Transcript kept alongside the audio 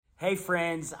Hey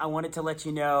friends, I wanted to let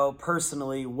you know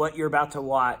personally what you're about to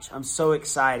watch. I'm so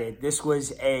excited. This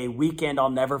was a weekend I'll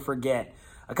never forget.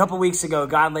 A couple weeks ago,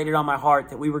 God laid it on my heart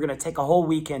that we were going to take a whole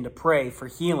weekend to pray for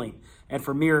healing and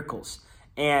for miracles.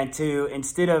 And to,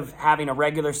 instead of having a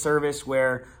regular service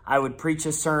where I would preach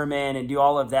a sermon and do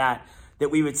all of that,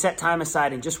 that we would set time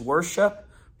aside and just worship,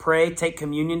 pray, take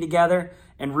communion together,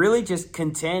 and really just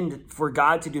contend for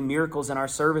God to do miracles in our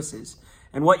services.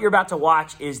 And what you're about to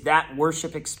watch is that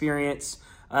worship experience,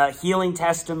 healing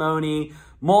testimony,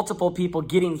 multiple people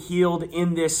getting healed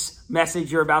in this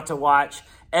message you're about to watch.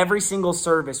 Every single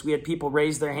service, we had people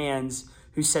raise their hands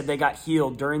who said they got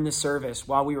healed during the service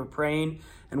while we were praying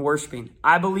and worshiping.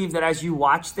 I believe that as you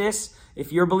watch this,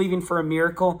 if you're believing for a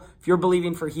miracle, if you're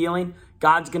believing for healing,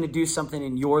 God's going to do something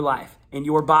in your life, in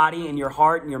your body, in your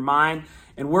heart, in your mind.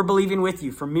 And we're believing with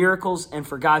you for miracles and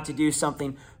for God to do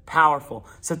something powerful.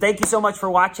 So thank you so much for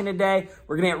watching today.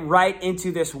 We're going to get right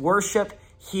into this worship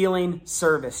healing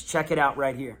service. Check it out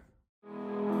right here.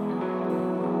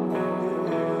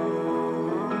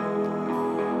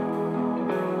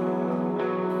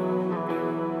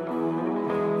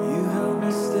 You held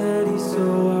me steady so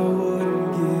I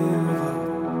wouldn't give up.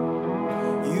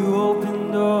 You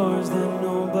opened doors that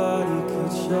nobody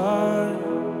could shut.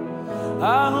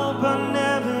 I hope I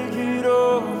never get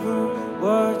over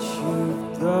what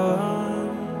you've done.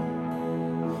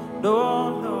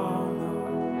 No, no, no.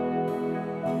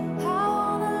 I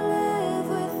wanna live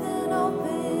with an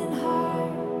open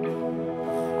heart.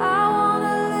 I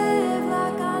wanna live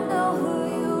like I know who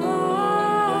you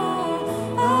are.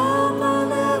 I hope I'll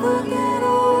never get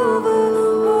over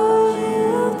what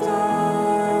you've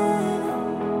done.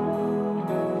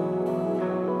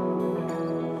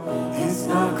 It's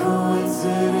not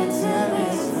coincidence and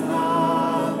it's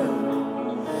not.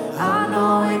 I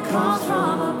know it comes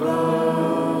from above.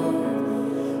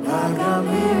 I got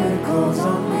miracles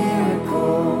on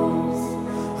miracles,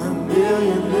 a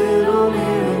million little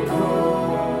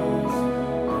miracles.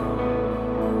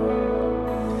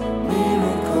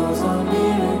 Miracles on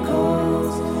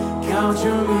miracles, count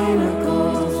your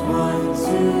miracles. 1,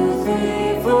 2,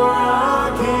 3, 4. I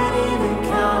can't even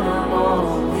count them all.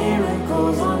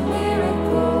 Miracles on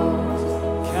miracles,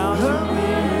 count your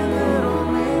little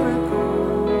miracles.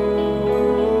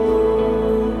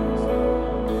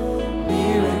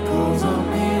 Miracles on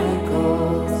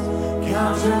miracles,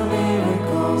 count your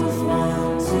miracles.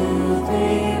 1, 2,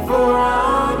 3, 4.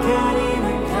 I can't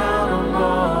even count them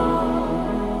all.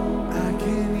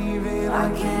 I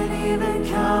can't even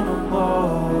count them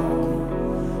all.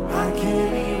 I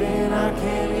can't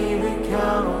even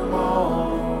count them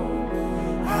all.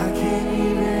 I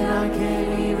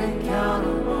can't even count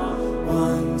them all.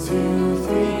 1, 2,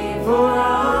 3, 4.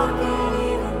 I can't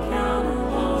even count them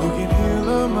all. You can heal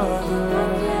a mother.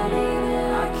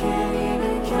 I can't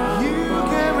even count You them all.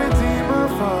 can redeem a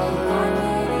father.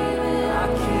 I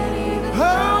can't even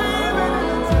Oh, even in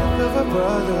the death of a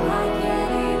brother. I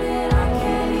can't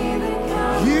even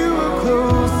count You are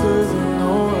closer than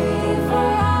no other.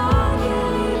 I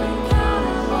can't even count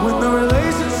them all. When the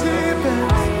relationship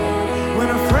ends, when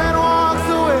a friend walks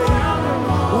away,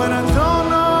 when I don't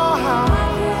know how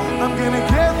I'm gonna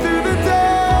get through the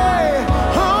day.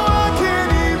 Oh, I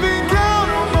can't even count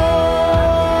them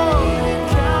all.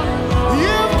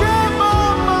 You've got my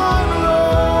mind,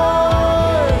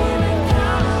 Lord.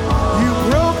 You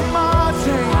broke my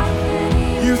chain.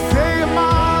 You saved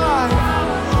my life.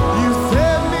 You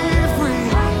set me free.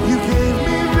 You gave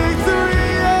me victory.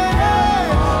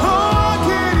 Yeah. Oh, I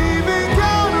can't even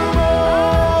count them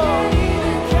all.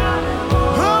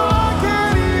 Oh, I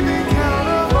can't even count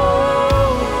them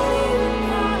all.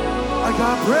 I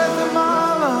got breath in my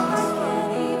lungs.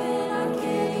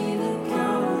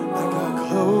 I got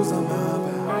clothes on my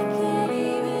back.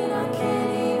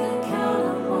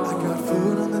 I got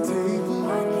food on the table.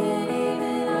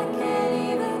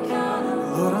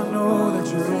 Lord, I know that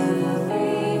you're able.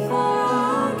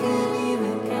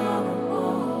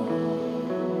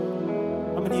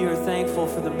 How many of you are thankful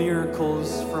for the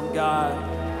miracles from God?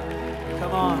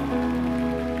 Come on.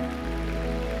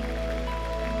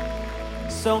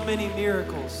 So many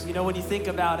miracles. You know, when you think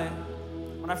about it,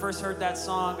 when I first heard that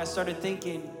song, I started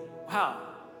thinking, wow,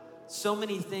 so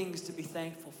many things to be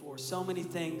thankful for, so many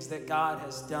things that God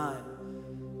has done.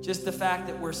 Just the fact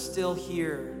that we're still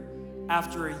here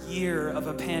after a year of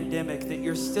a pandemic, that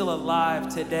you're still alive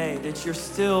today, that you're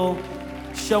still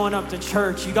showing up to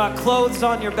church. You got clothes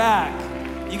on your back.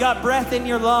 You got breath in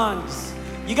your lungs.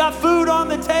 You got food on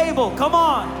the table. Come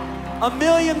on. A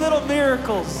million little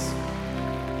miracles.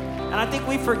 And I think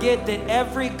we forget that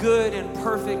every good and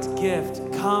perfect gift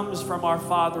comes from our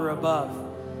Father above.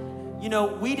 You know,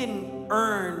 we didn't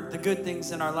earn the good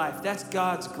things in our life. That's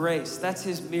God's grace. That's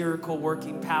his miracle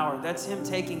working power. That's him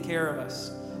taking care of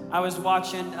us. I was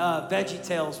watching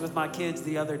VeggieTales with my kids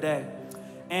the other day.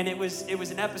 And it was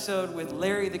an episode with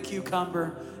Larry the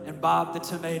Cucumber and Bob the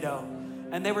Tomato.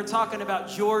 And they were talking about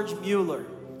George Mueller.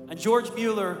 And George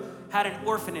Mueller had an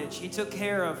orphanage. He took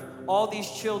care of all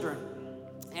these children.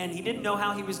 And he didn't know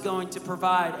how he was going to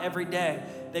provide every day.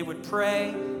 They would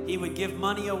pray, he would give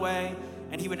money away,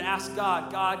 and he would ask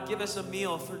God, God, give us a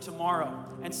meal for tomorrow.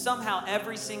 And somehow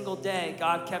every single day,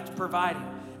 God kept providing.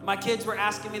 My kids were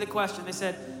asking me the question. They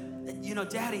said, you know,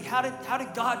 Daddy, how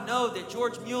did God know that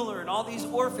George Mueller and all these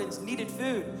orphans needed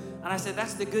food? And I said,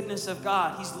 that's the goodness of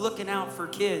God. He's looking out for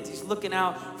kids. He's looking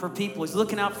out for people. He's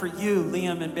looking out for you,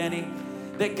 Liam and Benny.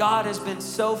 That God has been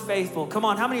so faithful. Come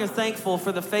on, how many are thankful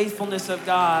for the faithfulness of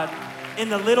God in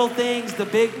the little things, the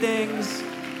big things?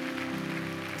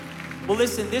 Well,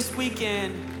 listen, this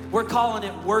weekend, we're calling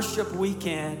it Worship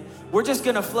Weekend. We're just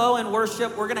gonna flow in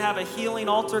worship. We're gonna have a healing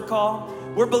altar call.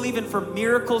 We're believing for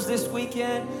miracles this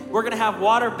weekend. We're gonna have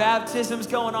water baptisms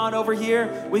going on over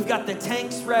here. We've got the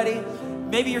tanks ready.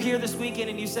 Maybe you're here this weekend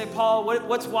and you say, Paul,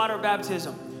 what's water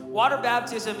baptism? Water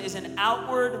baptism is an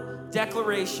outward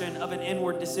declaration of an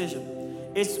inward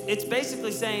decision. It's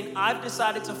basically saying, I've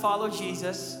decided to follow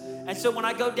Jesus. And so when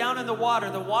I go down in the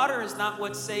water is not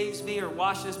what saves me or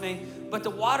washes me, but the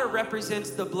water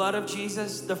represents the blood of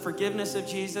Jesus, the forgiveness of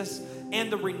Jesus,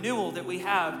 and the renewal that we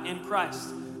have in Christ.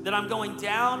 That I'm going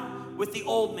down with the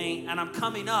old me and I'm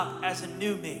coming up as a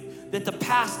new me. That the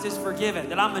past is forgiven,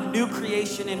 that I'm a new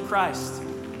creation in Christ.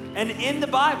 And in the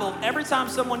Bible, every time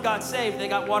someone got saved, they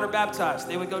got water baptized.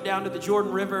 They would go down to the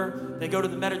Jordan River, they go to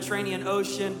the Mediterranean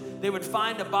Ocean, they would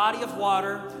find a body of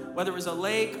water, whether it was a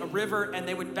lake, a river, and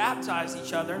they would baptize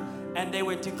each other, and they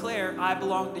would declare, I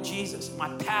belong to Jesus. My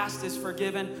past is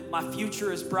forgiven, my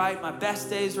future is bright, my best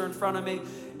days are in front of me.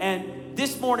 And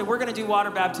this morning, we're gonna do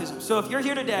water baptism. So if you're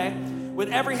here today, with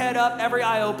every head up, every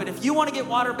eye open, if you wanna get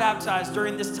water baptized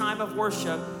during this time of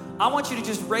worship, I want you to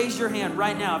just raise your hand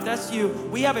right now. If that's you,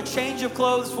 we have a change of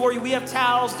clothes for you. We have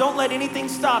towels. Don't let anything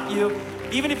stop you.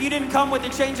 Even if you didn't come with a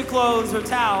change of clothes or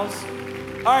towels.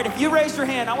 All right, if you raise your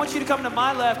hand, I want you to come to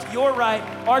my left, your right.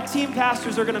 Our team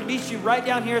pastors are gonna meet you right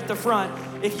down here at the front.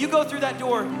 If you go through that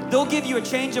door, they'll give you a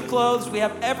change of clothes. We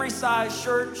have every size,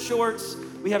 shirt, shorts.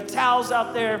 We have towels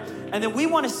out there. And then we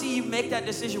wanna see you make that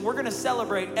decision. We're gonna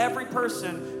celebrate every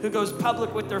person who goes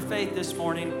public with their faith this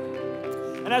morning.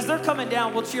 And as they're coming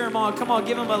down, we'll cheer them on. Come on,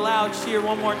 give them a loud cheer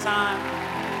one more time.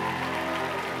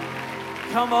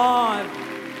 Come on.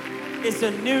 It's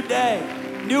a new day,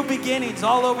 new beginnings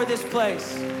all over this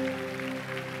place.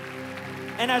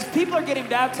 And as people are getting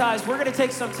baptized, we're gonna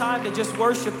take some time to just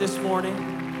worship this morning.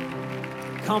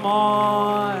 Come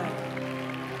on.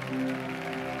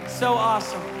 So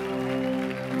awesome.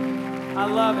 I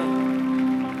love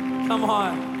it. Come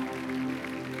on.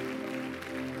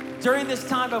 During this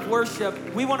time of worship,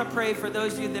 we want to pray for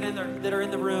those of you that are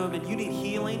in the room and you need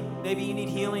healing. Maybe you need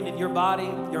healing in your body,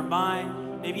 your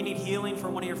mind. Maybe you need healing for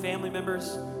one of your family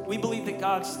members. We believe that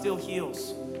God still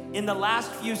heals. In the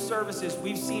last few services,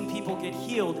 we've seen people get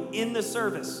healed in the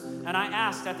service. And I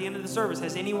asked at the end of the service,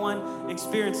 has anyone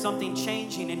experienced something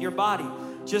changing in your body?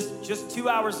 Just 2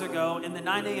 hours ago in the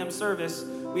 9 a.m. service,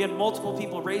 we had multiple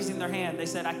people raising their hand. They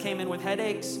said, I came in with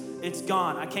headaches, it's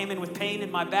gone. I came in with pain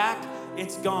in my back,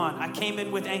 it's gone. I came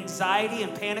in with anxiety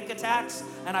and panic attacks,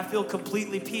 and I feel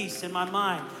completely peace in my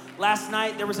mind. Last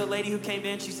night, there was a lady who came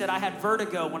in. She said, I had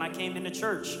vertigo when I came into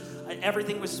church.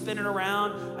 Everything was spinning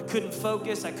around. I couldn't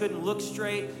focus. I couldn't look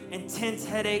straight. Intense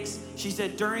headaches. She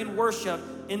said, during worship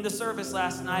in the service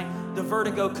last night, the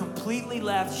vertigo completely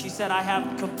left. She said, I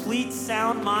have complete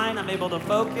sound mind. I'm able to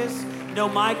focus. No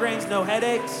migraines, no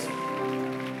headaches.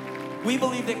 We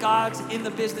believe that God's in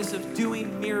the business of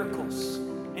doing miracles.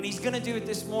 And he's gonna do it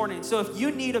this morning. So if you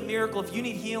need a miracle, if you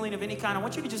need healing of any kind, I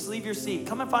want you to just leave your seat.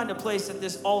 Come and find a place at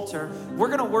this altar. We're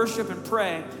gonna worship and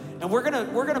pray. And we're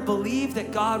gonna believe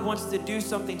that God wants to do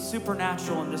something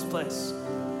supernatural in this place.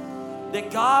 That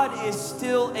God is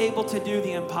still able to do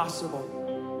the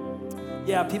impossible.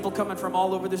 Yeah, people coming from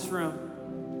all over this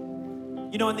room.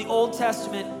 You know, in the Old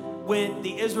Testament, when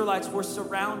the Israelites were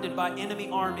surrounded by enemy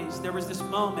armies, there was this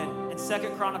moment in 2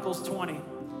 Chronicles 20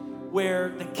 where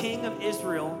the king of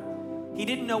Israel, he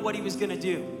didn't know what he was gonna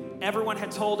do. Everyone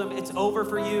had told him, it's over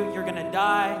for you, you're gonna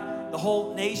die. The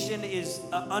whole nation is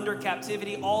under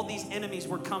captivity. All these enemies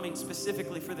were coming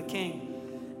specifically for the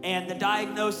king. And the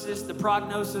diagnosis, the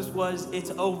prognosis was,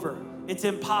 it's over. It's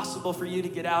impossible for you to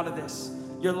get out of this.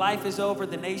 Your life is over,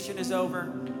 the nation is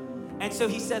over. And so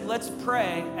he said, let's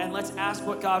pray and let's ask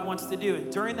what God wants to do.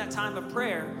 And during that time of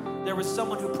prayer, there was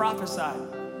someone who prophesied.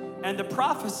 And the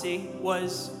prophecy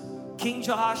was, King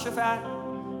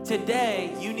Jehoshaphat,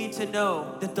 today you need to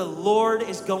know that the Lord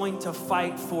is going to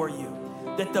fight for you,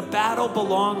 that the battle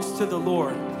belongs to the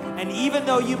Lord. And even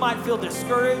though you might feel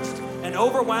discouraged and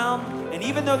overwhelmed, and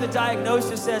even though the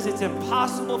diagnosis says it's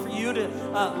impossible for you to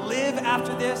live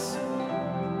after this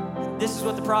is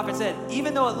what the prophet said.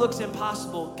 Even though it looks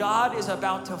impossible, God is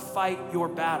about to fight your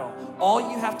battle. All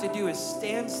you have to do is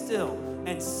stand still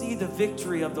and see the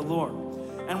victory of the Lord.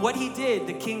 And what he did,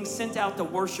 the king sent out the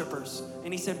worshipers.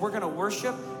 And he said, we're going to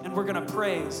worship and we're going to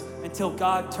praise until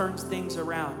God turns things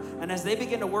around. And as they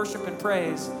begin to worship and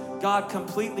praise, God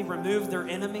completely removed their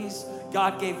enemies.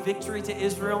 God gave victory to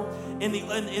Israel. In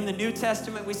the New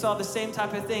Testament, we saw the same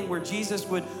type of thing where Jesus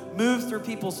would move through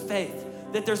people's faith.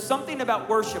 That there's something about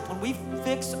worship when we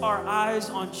fix our eyes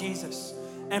on Jesus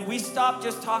and we stop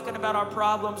just talking about our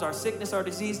problems, our sickness, our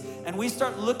disease, and we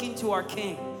start looking to our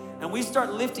King and we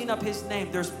start lifting up his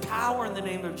name. There's power in the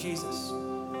name of Jesus.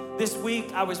 This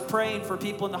week, I was praying for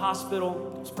people in the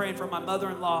hospital. I was praying for my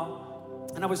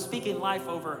mother-in-law, and I was speaking life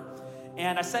over her.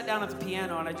 And I sat down at the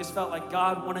piano, and I just felt like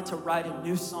God wanted to write a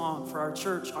new song for our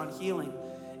church on healing.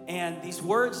 And these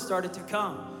words started to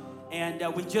come. And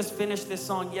we just finished this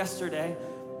song yesterday,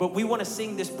 but we want to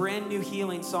sing this brand new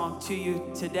healing song to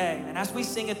you today. And as we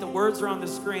sing it, the words are on the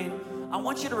screen. I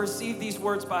want you to receive these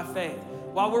words by faith.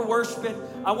 While we're worshiping,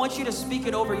 I want you to speak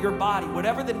it over your body,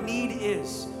 whatever the need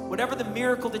is, whatever the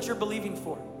miracle that you're believing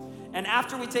for. And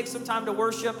after we take some time to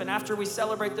worship and after we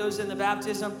celebrate those in the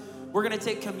baptism, we're going to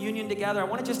take communion together. I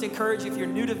want to just encourage you, if you're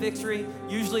new to Victory,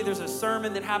 usually there's a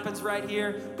sermon that happens right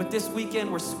here, but this weekend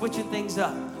we're switching things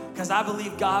up because I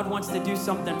believe God wants to do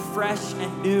something fresh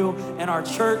and new in our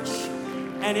church.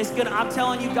 And I'm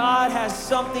telling you, God has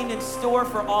something in store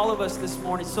for all of us this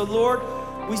morning. So Lord,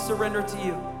 we surrender to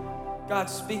you. God,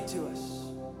 speak to us.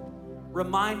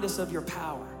 Remind us of your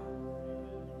power.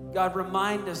 God,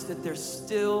 remind us that there's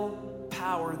still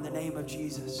power in the name of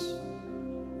Jesus.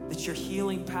 That your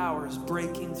healing power is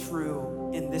breaking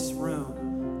through in this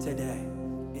room today.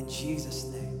 In Jesus'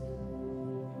 name.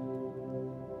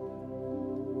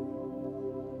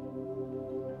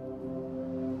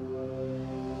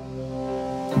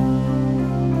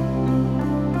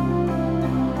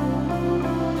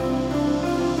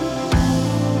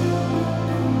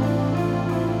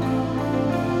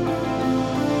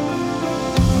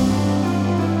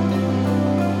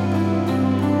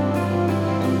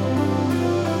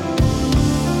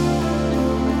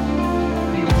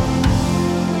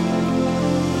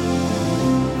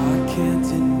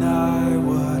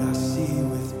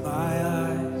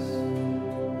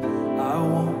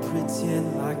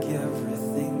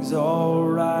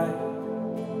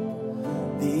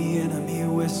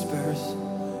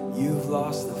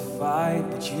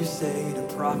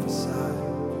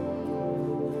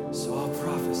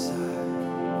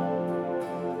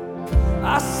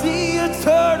 I see a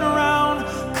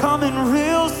turnaround coming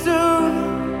real soon.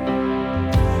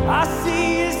 I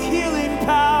see his healing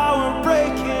power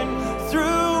breaking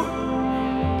through.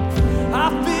 I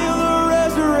feel a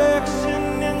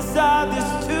resurrection inside this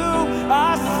tomb.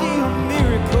 I see a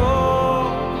miracle.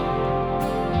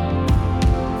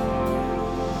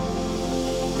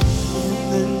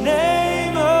 In the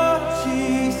name of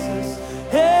Jesus,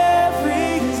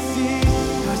 every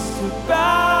disease has to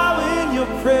bow in your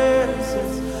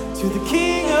presence. To the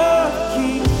King of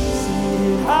Kings,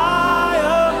 seated high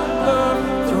above,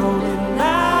 throned in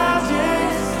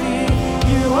majesty.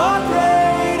 You are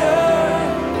greater,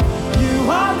 you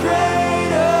are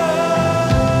greater.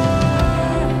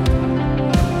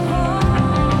 Oh,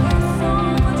 so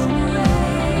much greater.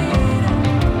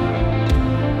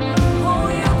 Oh,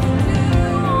 you can do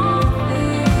all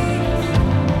things.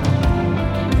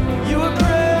 You are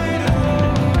greater.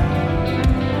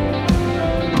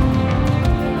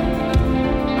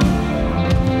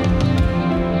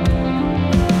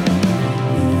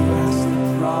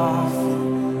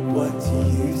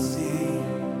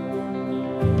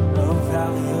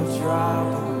 Dry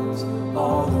bones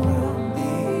all around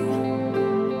me.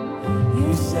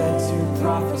 You said to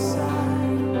prophesy,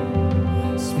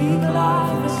 speak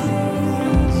life into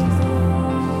these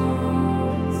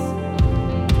bones.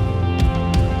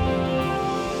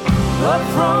 Up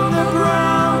from the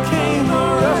ground came a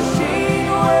rushing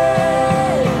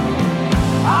wave.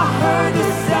 I heard the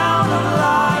sound of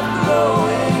life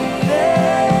blowing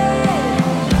there.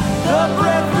 The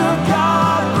breath of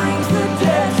God brings the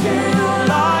dead to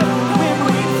life.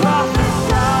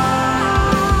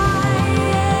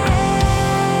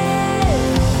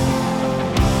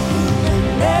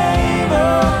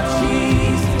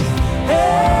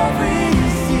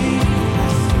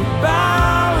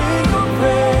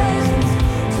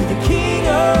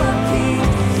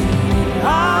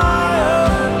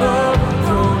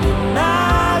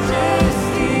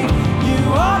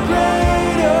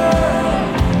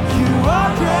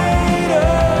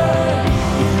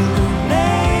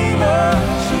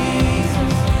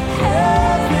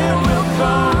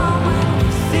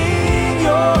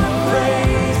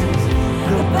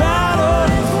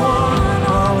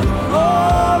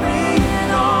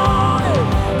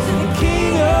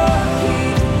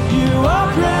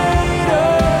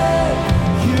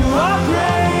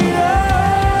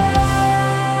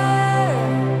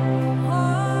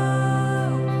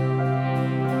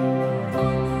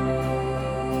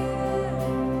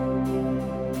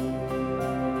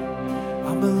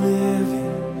 I'm a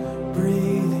living,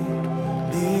 breathing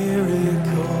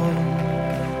miracle.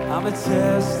 I'm a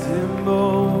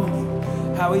testimony,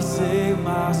 how he saved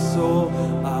my soul.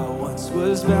 I once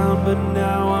was bound, but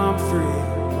now I'm free.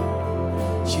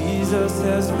 Jesus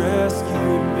has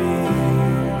rescued me.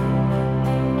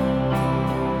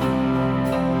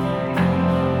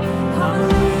 I'm a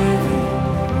living,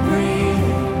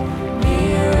 breathing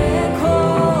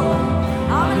miracle.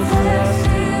 I'm a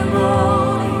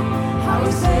testimony, how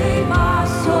he saved my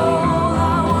soul.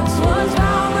 I once was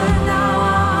bound, but now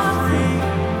I'm free.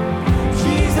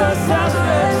 Jesus has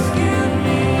rescued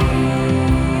me.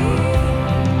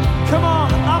 Come on,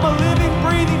 I'm a living,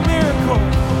 breathing miracle.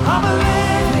 I'm a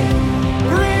living,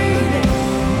 breathing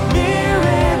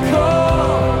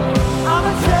miracle. I'm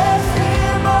a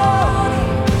testimony,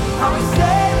 how he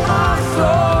saved my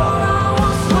soul. I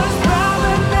once was bound,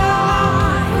 but now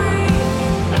I'm free.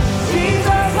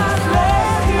 Jesus has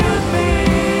rescued me.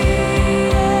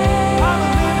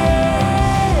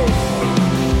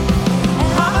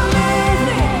 I'm a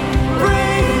living,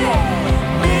 breathing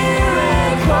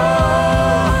miracle.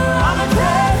 I'm a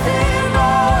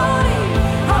testimony,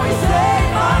 how he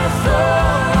saved my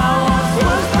soul. I once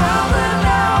was bound, but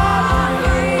now I'm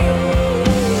free.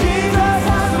 Jesus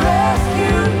has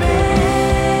rescued me.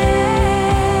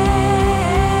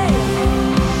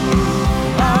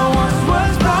 I once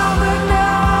was bound, but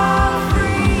now I'm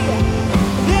free.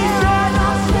 There are no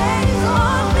chains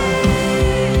on me.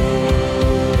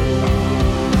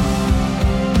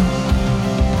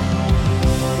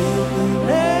 In the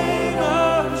name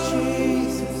of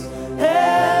Jesus,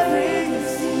 every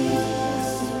disease is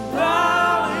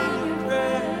bowing in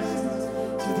presence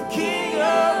to the King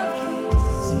of Kings,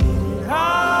 seated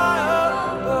high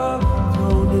above,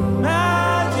 throned in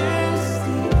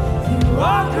majesty. You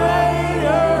are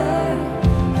greater,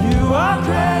 you are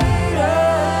greater.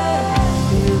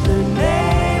 In the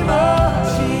name of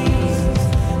Jesus,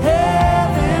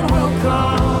 heaven will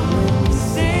come and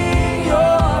sing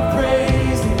your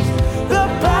praises. The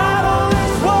battle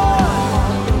is won.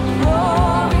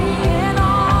 Glory and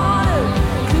honor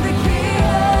to the King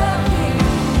of Kings.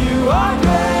 You are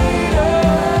greater,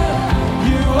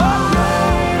 you are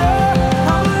greater.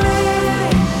 I'm a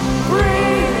living,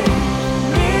 breathing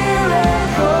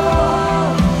miracle.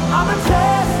 I'm a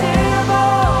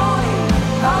testimony,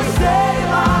 how he saved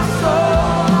my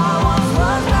soul. I once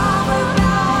was bound, but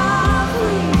now I'm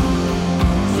free.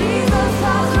 Jesus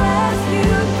has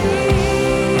rescued me.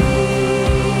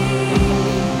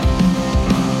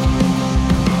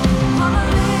 I'm a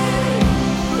living,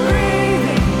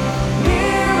 breathing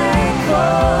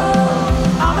miracle.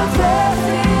 I'm a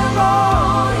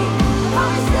testimony, how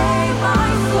he saved my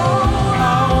soul.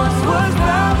 I once was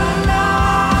bound, but now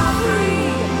I'm free.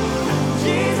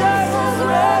 Jesus has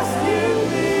rescued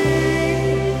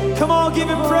me. Come on, give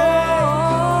him praise.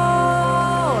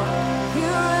 He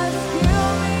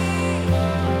rescued me.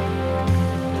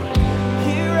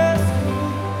 He rescued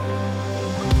me.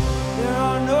 There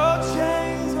are no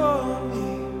chains on me.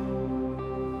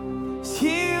 There's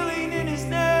healing in his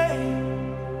name.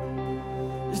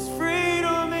 There's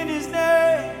freedom in his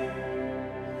name.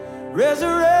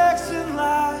 Resurrection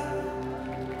life.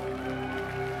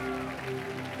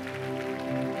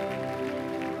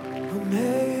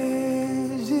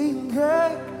 Amazing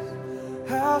grace,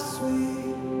 how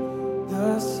sweet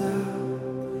the sound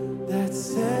that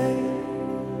saved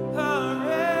a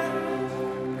wretch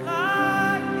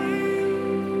like me.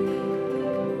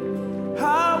 I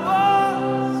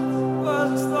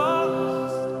was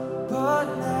lost, but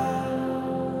now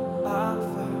I'm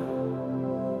found.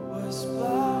 Was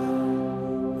blind,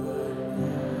 but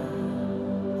now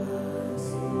I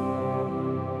see.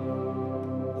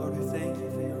 Lord, we thank you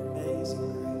for your amazing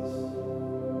grace.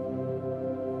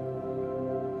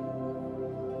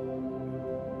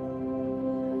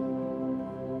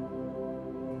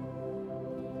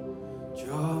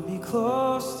 Draw me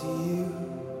close to you.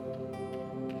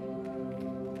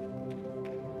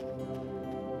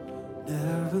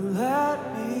 Never let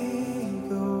me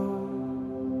go.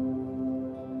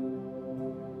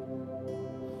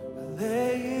 I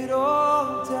lay it all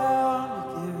down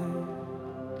again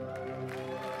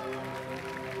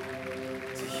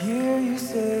to hear you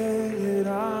say that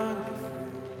I'm free.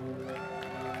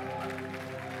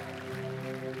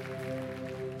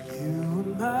 You are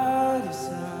my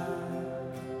desire.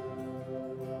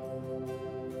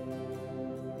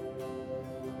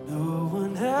 No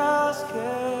one else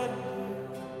can.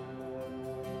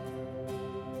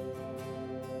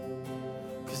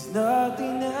 'Cause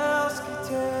nothing else can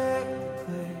take the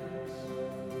place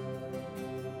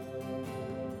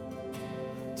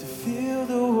to feel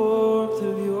the warmth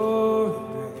of your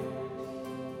embrace.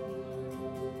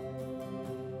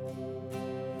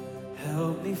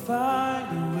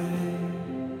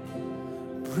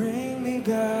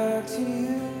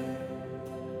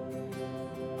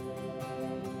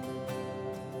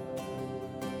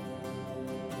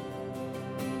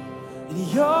 and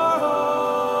you're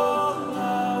all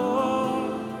I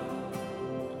want.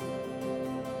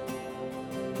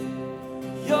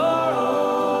 You're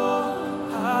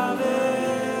all I've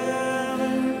ever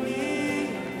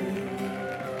needed.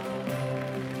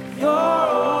 You're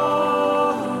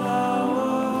all I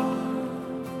want.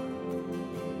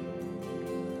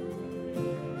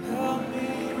 Help me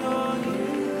know you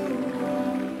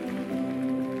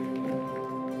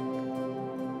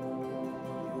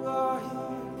are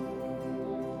here.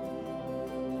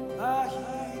 I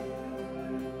hear you.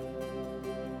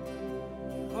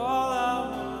 All I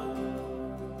want,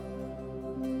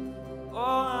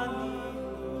 all I need,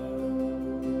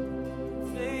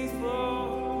 faithful.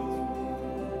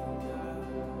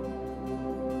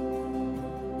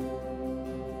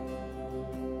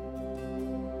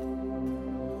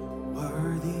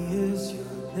 Worthy is your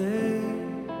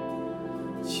name,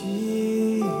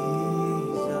 Jesus.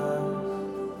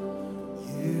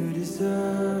 You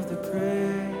deserve the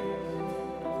praise.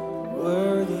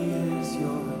 Worthy is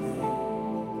your name.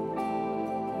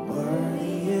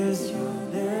 Worthy is your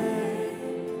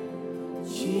name,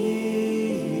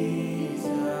 Jesus.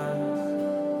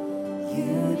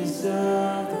 You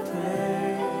deserve the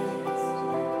praise.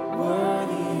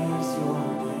 Worthy is your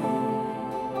name.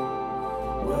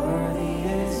 Worthy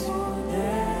is your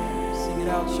name. Sing it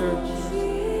out, church.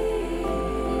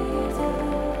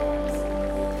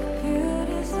 You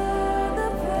deserve the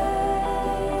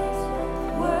praise.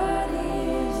 Worthy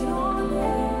is your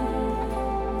name.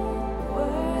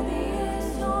 Worthy is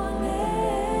your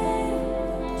name,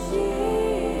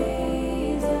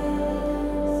 Jesus.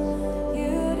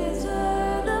 You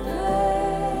deserve the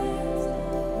praise.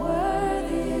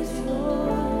 Worthy is your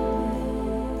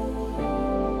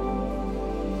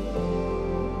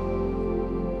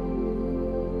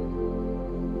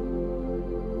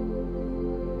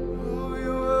Oh,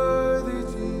 you're worthy,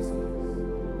 Jesus.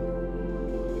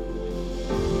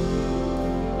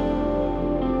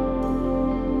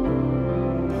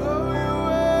 Oh, you're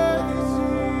worthy,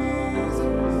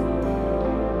 Jesus.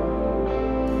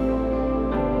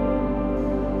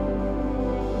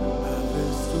 I've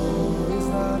heard stories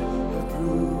that have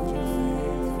proved your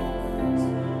faithfulness.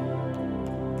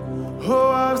 Oh,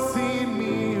 I've seen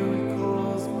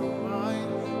miracles my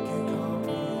mind can't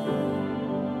comprehend.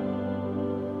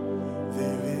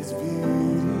 There is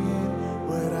beauty in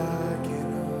what I can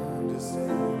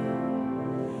understand.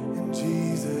 And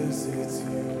Jesus, it's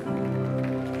you.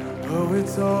 Oh,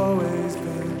 it's always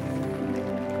been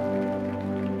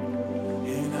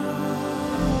you. And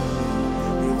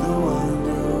you're the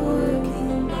wonder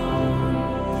working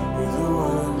God. You're the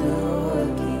wonder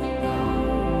working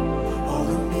God. All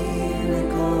the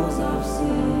miracles I've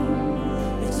seen,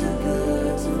 you're too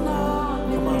good to not.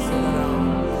 Come on, sing it out.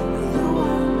 You're the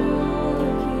wonder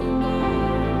working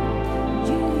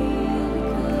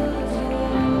God.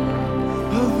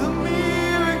 All the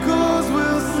miracles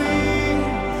we'll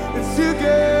see, it's too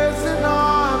good to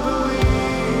not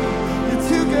believe. You're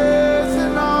too good to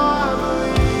not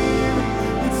believe.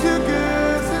 You're too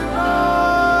good to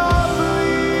not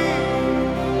believe.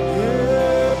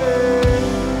 Yeah.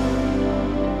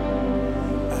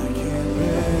 I can't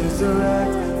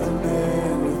resurrect the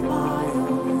man with my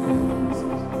own hands,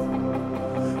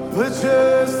 but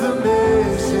just the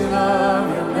mention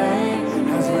of your name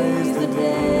has raised the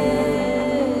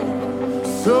dead.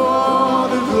 So all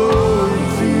the glory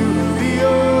to the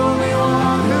only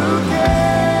one who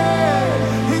can.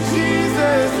 And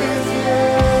Jesus is you.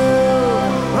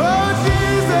 Oh,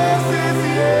 Jesus is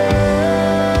you.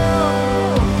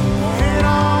 And I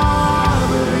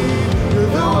believe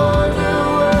you're the wonder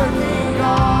working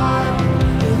God.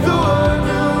 You're the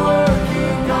wonder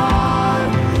working God.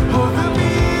 Oh, the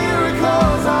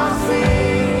miracles I've seen.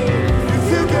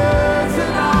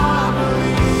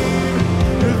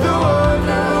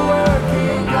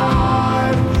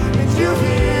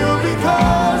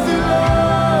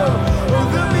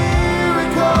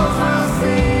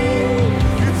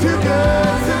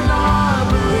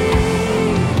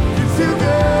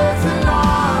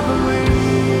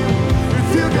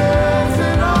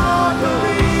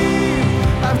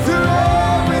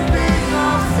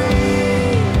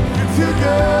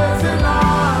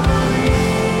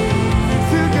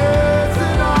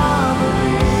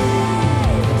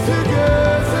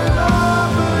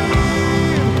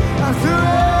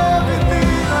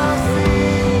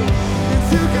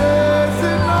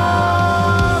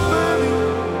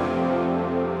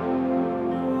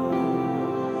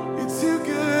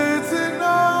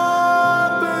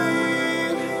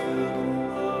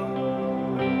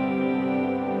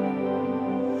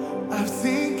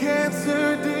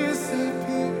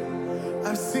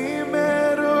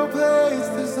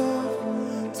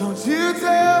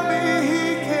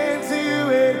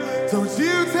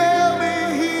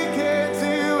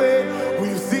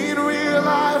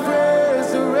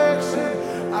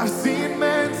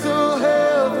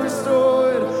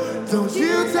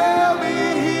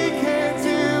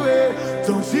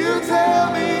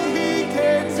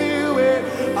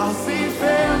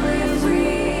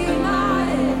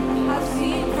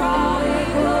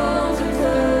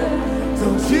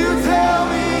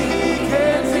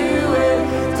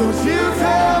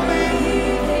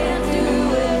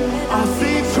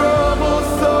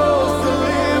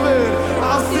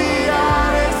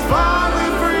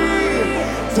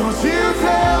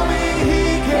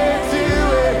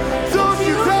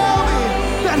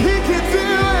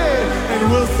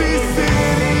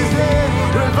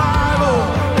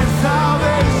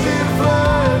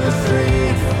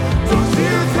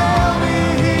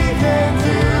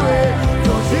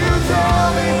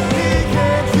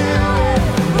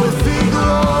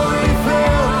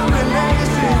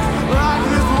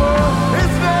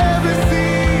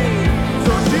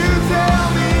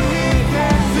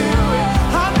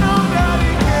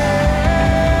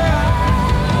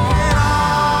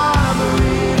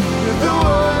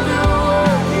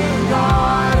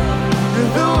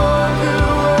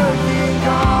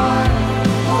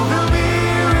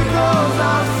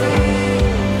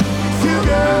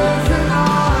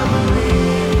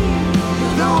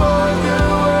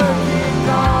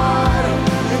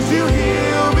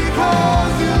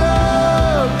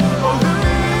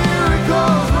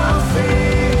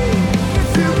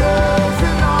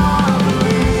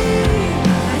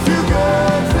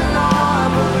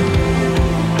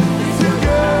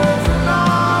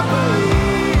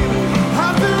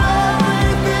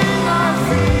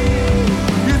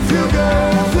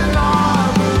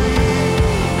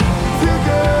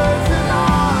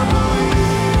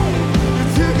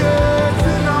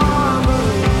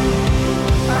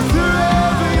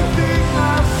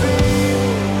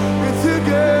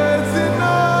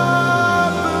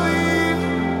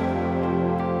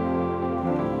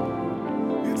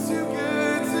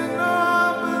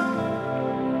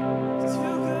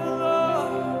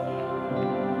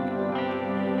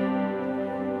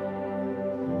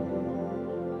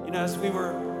 we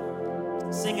were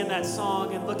singing that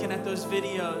song and looking at those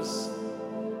videos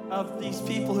of these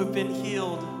people who've been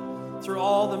healed through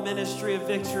all the ministry of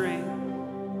Victory,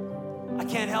 I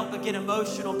can't help but get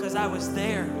emotional because I was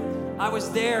there. I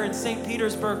was there in St.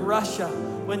 Petersburg, Russia,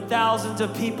 when thousands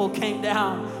of people came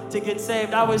down to get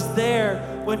saved. I was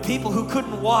there when people who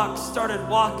couldn't walk started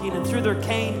walking and threw their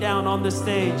cane down on the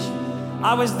stage.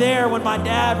 I was there when my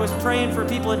dad was praying for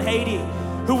people in Haiti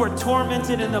who were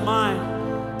tormented in the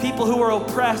mind, people who were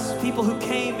oppressed, people who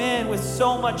came in with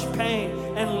so much pain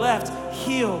and left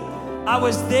healed. I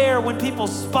was there when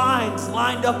people's spines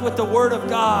lined up with the Word of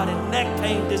God and neck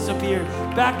pain disappeared,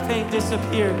 back pain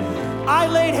disappeared. I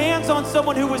laid hands on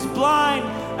someone who was blind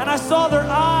and I saw their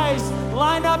eyes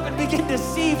line up and begin to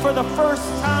see for the first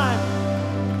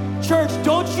time. Church,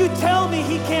 don't you tell me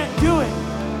he can't do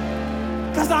it,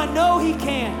 because I know he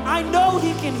can. I know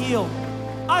he can heal.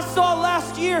 I saw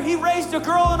last year he raised a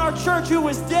girl in our church who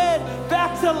was dead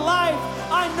back to life.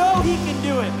 I know he can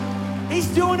do it. He's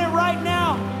doing it right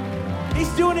now. He's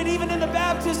doing it even in the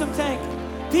baptism tank.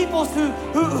 People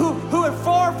who are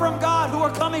far from God, who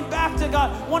are coming back to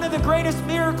God. One of the greatest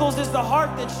miracles is the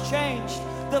heart that's changed,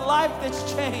 the life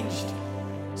that's changed.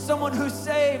 Someone who's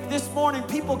saved. This morning,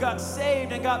 people got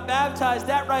saved and got baptized.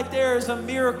 That right there is a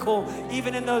miracle,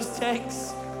 even in those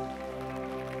tanks.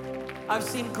 I've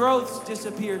seen growths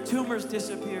disappear, tumors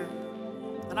disappear.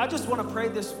 And I just want to pray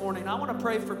this morning. I want to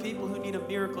pray for people who need a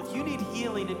miracle. If you need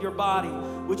healing in your body,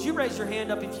 would you raise your hand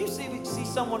up? If you see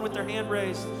someone with their hand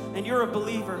raised and you're a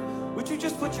believer, would you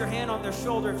just put your hand on their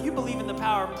shoulder if you believe in the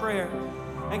power of prayer?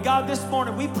 And God, this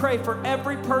morning we pray for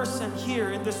every person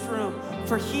here in this room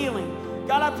for healing.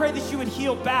 God, I pray that you would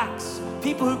heal backs,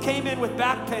 people who came in with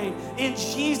back pain, in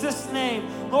Jesus'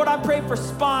 name. Lord, I pray for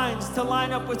spines to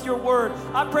line up with your word.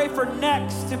 I pray for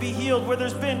necks to be healed where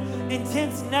there's been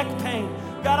intense neck pain.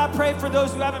 God, I pray for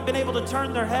those who haven't been able to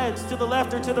turn their heads to the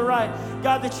left or to the right.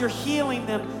 God, that you're healing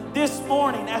them this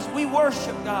morning as we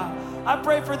worship, God. I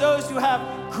pray for those who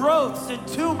have growths and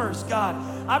tumors, God.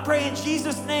 I pray in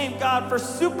Jesus' name, God, for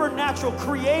supernatural,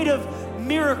 creative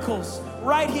miracles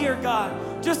right here,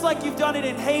 God. Just like you've done it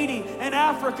in Haiti and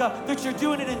Africa, that you're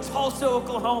doing it in Tulsa,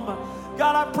 Oklahoma.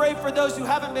 God, I pray for those who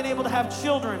haven't been able to have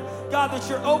children. God, that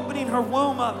you're opening her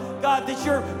womb up. God, that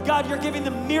you're giving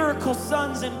them miracle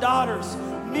sons and daughters,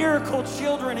 miracle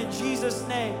children in Jesus'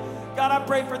 name. God, I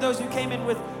pray for those who came in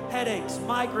with headaches,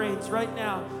 migraines right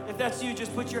now. If that's you,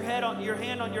 just put your hand on your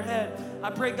head.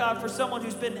 I pray, God, for someone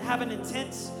who's been having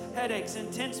intense headaches,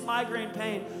 intense migraine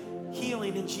pain,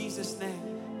 healing in Jesus'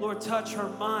 name. Lord, touch her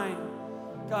mind.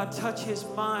 God, touch his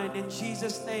mind. In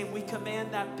Jesus' name, we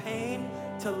command that pain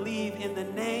to leave in the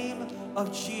name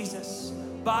of Jesus.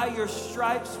 By your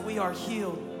stripes, we are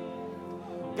healed.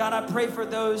 God, I pray for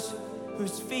those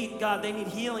whose feet, God, they need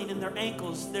healing in their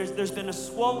ankles. There's been a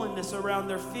swollenness around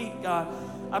their feet, God.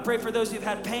 I pray for those who've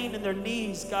had pain in their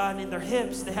knees, God, and in their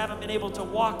hips. They haven't been able to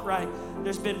walk right.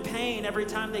 There's been pain every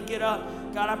time they get up.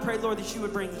 God, I pray, Lord, that you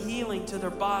would bring healing to their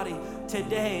body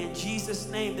today in Jesus'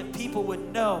 name, that people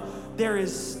would know there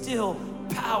is still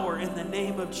power in the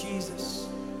name of Jesus.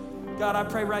 God, I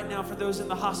pray right now for those in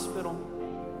the hospital.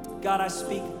 God, I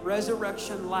speak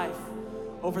resurrection life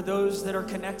over those that are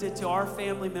connected to our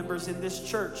family members in this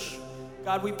church.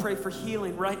 God, we pray for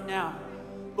healing right now.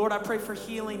 Lord, I pray for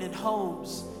healing in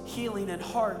homes, healing in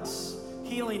hearts,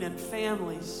 healing in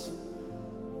families.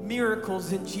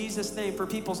 Miracles in Jesus' name for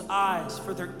people's eyes,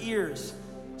 for their ears.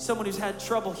 Someone who's had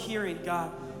trouble hearing,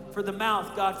 God. For the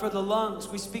mouth, God, for the lungs.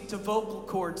 We speak to vocal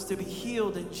cords to be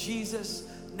healed in Jesus'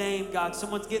 name, God.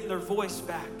 Someone's getting their voice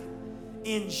back.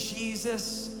 In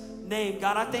Jesus' name,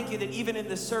 God, I thank you that even in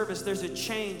this service, there's a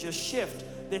change, a shift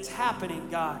that's happening,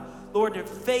 God. Lord, that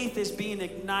faith is being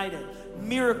ignited.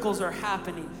 Miracles are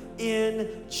happening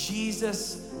in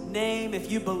Jesus' name.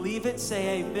 If you believe it,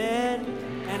 say amen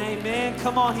and amen.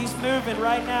 Come on, he's moving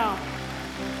right now.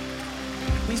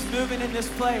 He's moving in this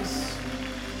place.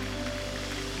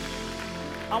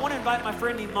 I want to invite my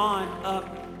friend Iman up,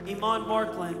 Iman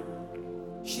Markland.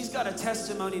 She's got a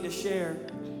testimony to share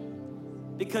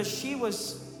because she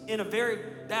was in a very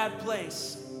bad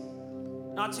place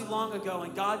not too long ago,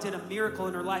 and God did a miracle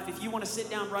in her life. If you want to sit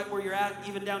down right where you're at,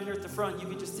 even down here at the front, you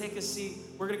can just take a seat.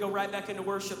 We're going to go right back into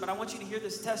worship, but I want you to hear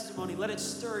this testimony. Let it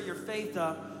stir your faith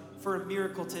up for a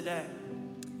miracle today.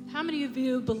 How many of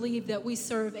you believe that we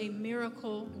serve a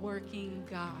miracle-working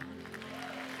God?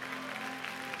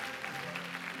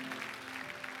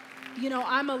 You know,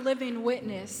 I'm a living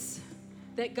witness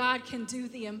that God can do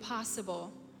the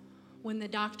impossible when the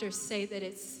doctors say that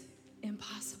it's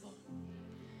impossible.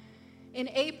 In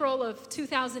April of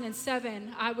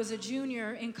 2007, I was a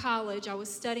junior in college. I was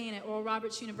studying at Oral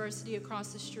Roberts University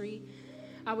across the street.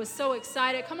 I was so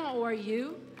excited. Come on,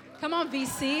 ORU. Come on,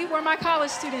 VC. Where are my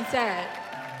college students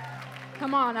at?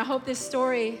 Come on, I hope this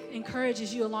story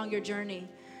encourages you along your journey.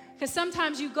 Because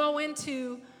sometimes you go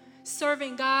into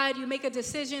serving God, you make a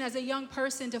decision as a young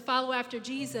person to follow after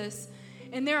Jesus,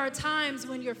 and there are times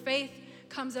when your faith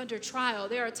comes under trial.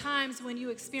 There are times when you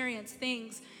experience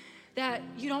things that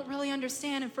you don't really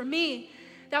understand. And for me,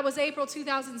 that was April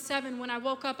 2007 when I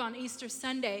woke up on Easter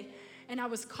Sunday and I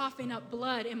was coughing up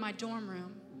blood in my dorm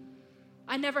room.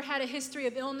 I never had a history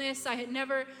of illness. I had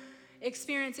never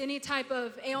experienced any type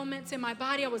of ailments in my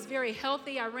body. I was very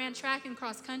healthy. I ran track and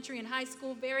cross country in high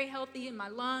school, very healthy in my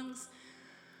lungs.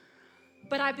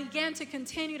 But I began to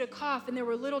continue to cough, and there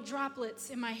were little droplets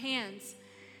in my hands.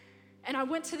 And I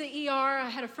went to the ER. I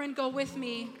had a friend go with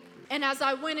me. And as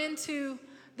I went into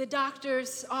the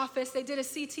doctor's office, they did a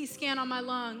CT scan on my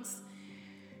lungs.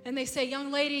 And they say,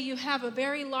 young lady, you have a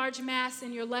very large mass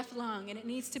in your left lung, and it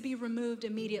needs to be removed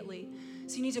immediately.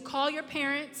 So you need to call your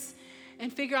parents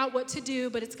and figure out what to do,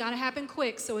 but it's got to happen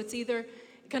quick. So it's either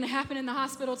going to happen in the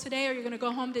hospital today or you're going to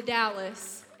go home to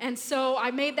Dallas. And so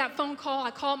I made that phone call.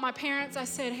 I called my parents. I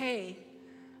said, hey,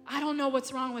 I don't know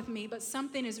what's wrong with me, but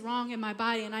something is wrong in my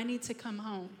body, and I need to come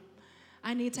home.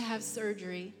 I need to have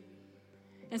surgery.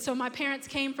 And so my parents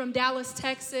came from Dallas,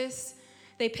 Texas.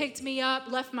 They picked me up,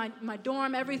 left my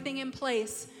dorm, everything in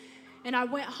place. And I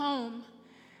went home,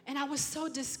 and I was so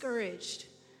discouraged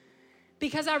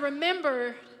because I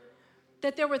remember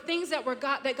that there were things that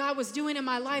God was doing in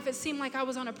my life. It seemed like I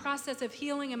was on a process of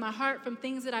healing in my heart from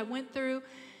things that I went through.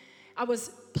 I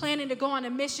was planning to go on a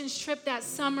missions trip that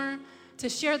summer to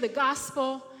share the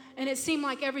gospel, and it seemed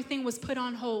like everything was put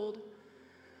on hold.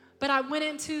 But I went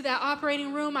into that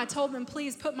operating room. I told them,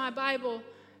 please put my Bible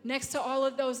next to all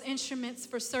of those instruments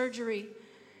for surgery.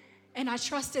 And I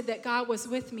trusted that God was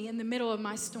with me in the middle of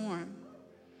my storm.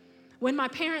 When my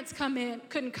parents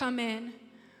couldn't come in,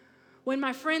 when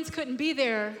my friends couldn't be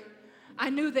there, I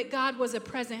knew that God was a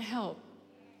present help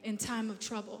in time of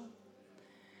trouble.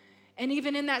 And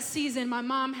even in that season, my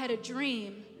mom had a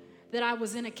dream that I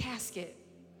was in a casket.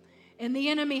 And the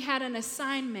enemy had an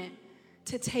assignment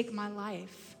to take my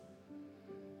life.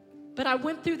 But I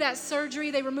went through that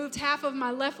surgery. They removed half of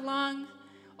my left lung,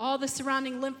 all the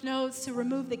surrounding lymph nodes to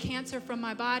remove the cancer from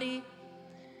my body.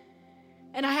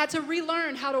 And I had to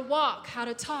relearn how to walk, how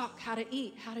to talk, how to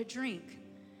eat, how to drink.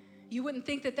 You wouldn't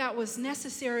think that that was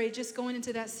necessary just going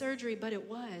into that surgery, but it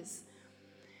was.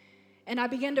 And I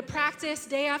began to practice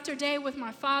day after day with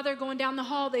my father going down the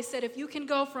hall. They said, if you can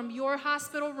go from your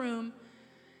hospital room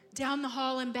down the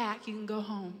hall and back, you can go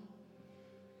home.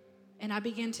 And I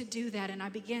began to do that, and I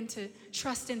began to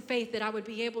trust in faith that I would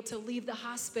be able to leave the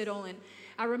hospital. And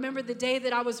I remember the day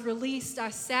that I was released, I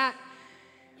sat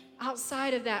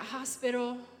outside of that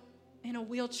hospital in a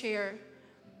wheelchair,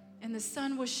 and the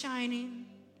sun was shining.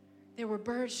 There were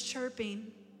birds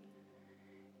chirping,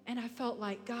 and I felt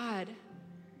like God,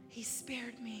 He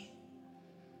spared me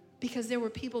because there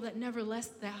were people that never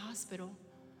left that hospital,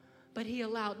 but He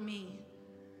allowed me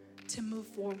to move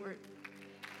forward.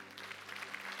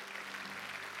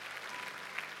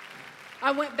 I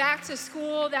went back to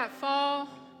school that fall,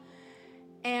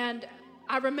 and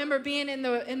I remember being in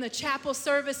the chapel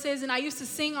services, and I used to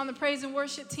sing on the praise and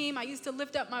worship team. I used to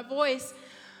lift up my voice.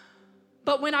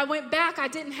 But when I went back, I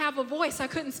didn't have a voice. I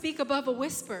couldn't speak above a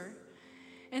whisper.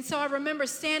 And so I remember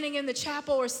standing in the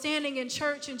chapel or standing in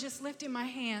church and just lifting my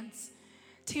hands,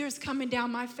 tears coming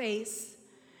down my face,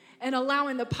 and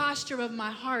allowing the posture of my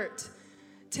heart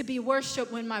to be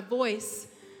worship when my voice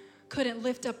couldn't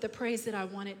lift up the praise that I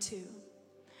wanted to.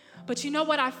 But you know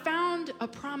what? I found a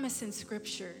promise in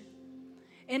Scripture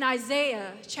in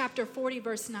Isaiah chapter 40,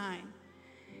 verse 9.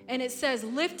 And it says,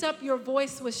 lift up your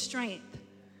voice with strength.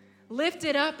 Lift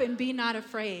it up and be not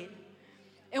afraid.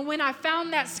 And when I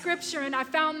found that scripture and I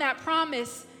found that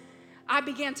promise, I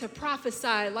began to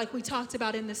prophesy like we talked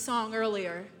about in the song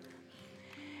earlier.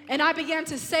 And I began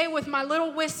to say with my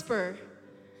little whisper,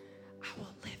 I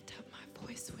will lift up my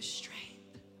voice with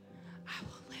strength. I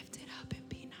will lift it up and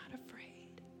be not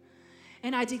afraid.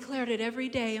 And I declared it every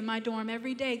day in my dorm,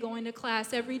 every day going to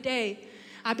class, every day.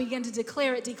 I began to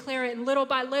declare it, and little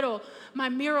by little, my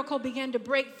miracle began to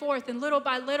break forth, and little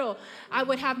by little, I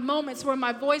would have moments where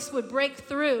my voice would break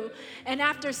through, and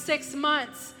after 6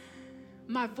 months,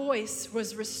 my voice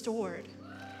was restored.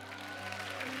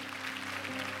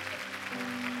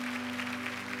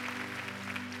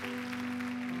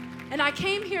 And I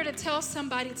came here to tell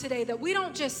somebody today that we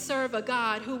don't just serve a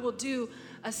God who will do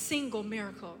a single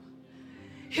miracle.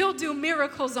 He'll do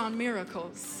miracles on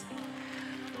miracles.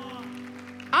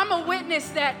 I'm a witness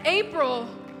that April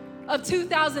of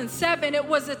 2007, it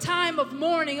was a time of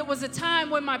mourning. It was a time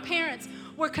when my parents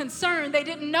were concerned. They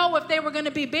didn't know if they were going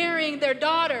to be burying their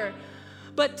daughter.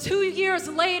 But 2 years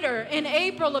later, in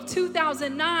April of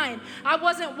 2009, I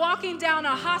wasn't walking down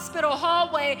a hospital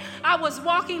hallway. I was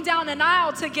walking down an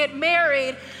aisle to get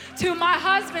married to my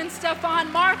husband, Stefan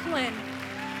Markland.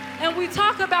 And we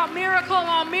talk about miracle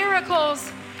on miracles.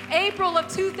 April of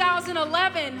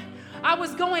 2011, I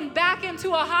was going back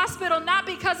into a hospital, not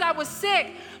because I was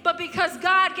sick, but because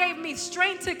God gave me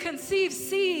strength to conceive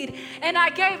seed, and I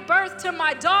gave birth to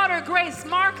my daughter, Grace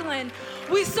Markland.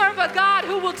 We serve a God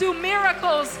who will do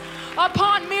miracles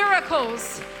upon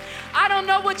miracles. I don't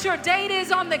know what your date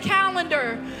is on the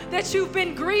calendar that you've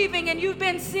been grieving and you've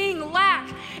been seeing lack,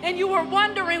 and you were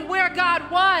wondering where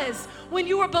God was when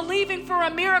you were believing for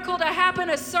a miracle to happen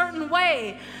a certain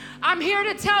way. I'm here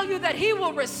to tell you that He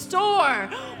will restore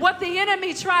what the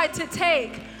enemy tried to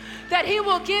take, that He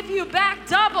will give you back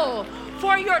double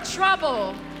for your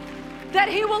trouble, that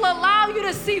He will allow you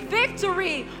to see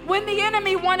victory when the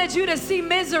enemy wanted you to see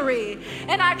misery.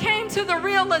 And I came to the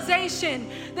realization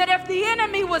that if the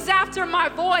enemy was after my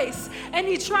voice and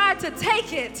he tried to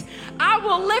take it, I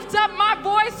will lift up my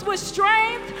voice with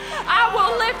strength. I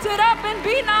will lift it up and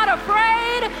be not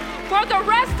afraid. For the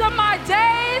rest of my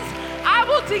days, I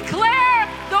will declare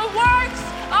the works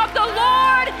of the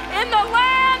Lord in the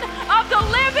land of the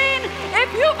living.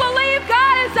 If you believe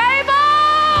God is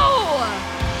able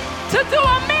to do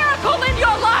a miracle in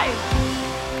your life,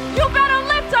 you better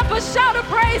lift up a shout of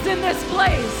praise in this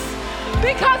place,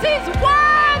 because He's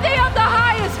worthy of the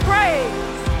highest praise.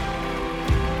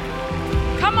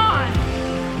 Come on.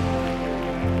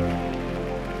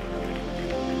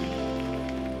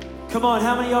 Come on,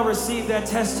 how many of y'all received that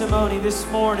testimony this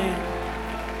morning?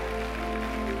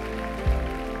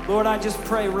 Lord, I just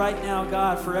pray right now,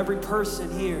 God, for every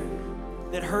person here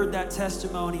that heard that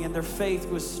testimony and their faith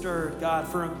was stirred, God,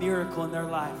 for a miracle in their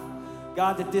life.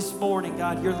 God, that this morning,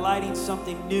 God, you're lighting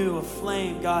something new, a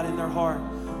flame, God, in their heart.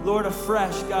 Lord,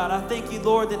 afresh, God, I thank you,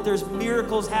 Lord, that there's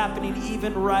miracles happening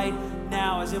even right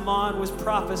now as Iman was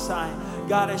prophesying.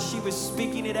 God, as she was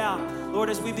speaking it out. Lord,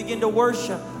 as we begin to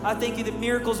worship, I thank you that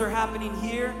miracles are happening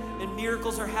here and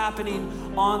miracles are happening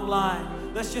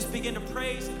online. Let's just begin to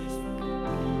praise Him.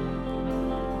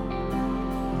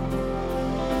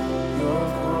 Your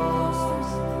cross,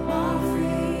 my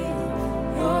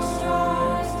freedom, your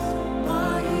stripes,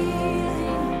 my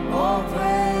healing, all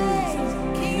praise,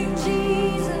 King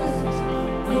Jesus,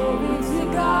 glory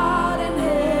to God in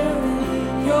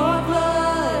heaven. Your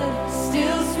blood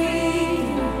still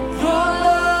speaking, your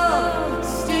love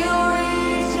still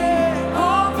reaching,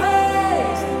 all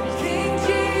praise, King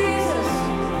Jesus,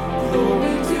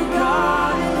 glory to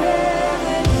God in heaven.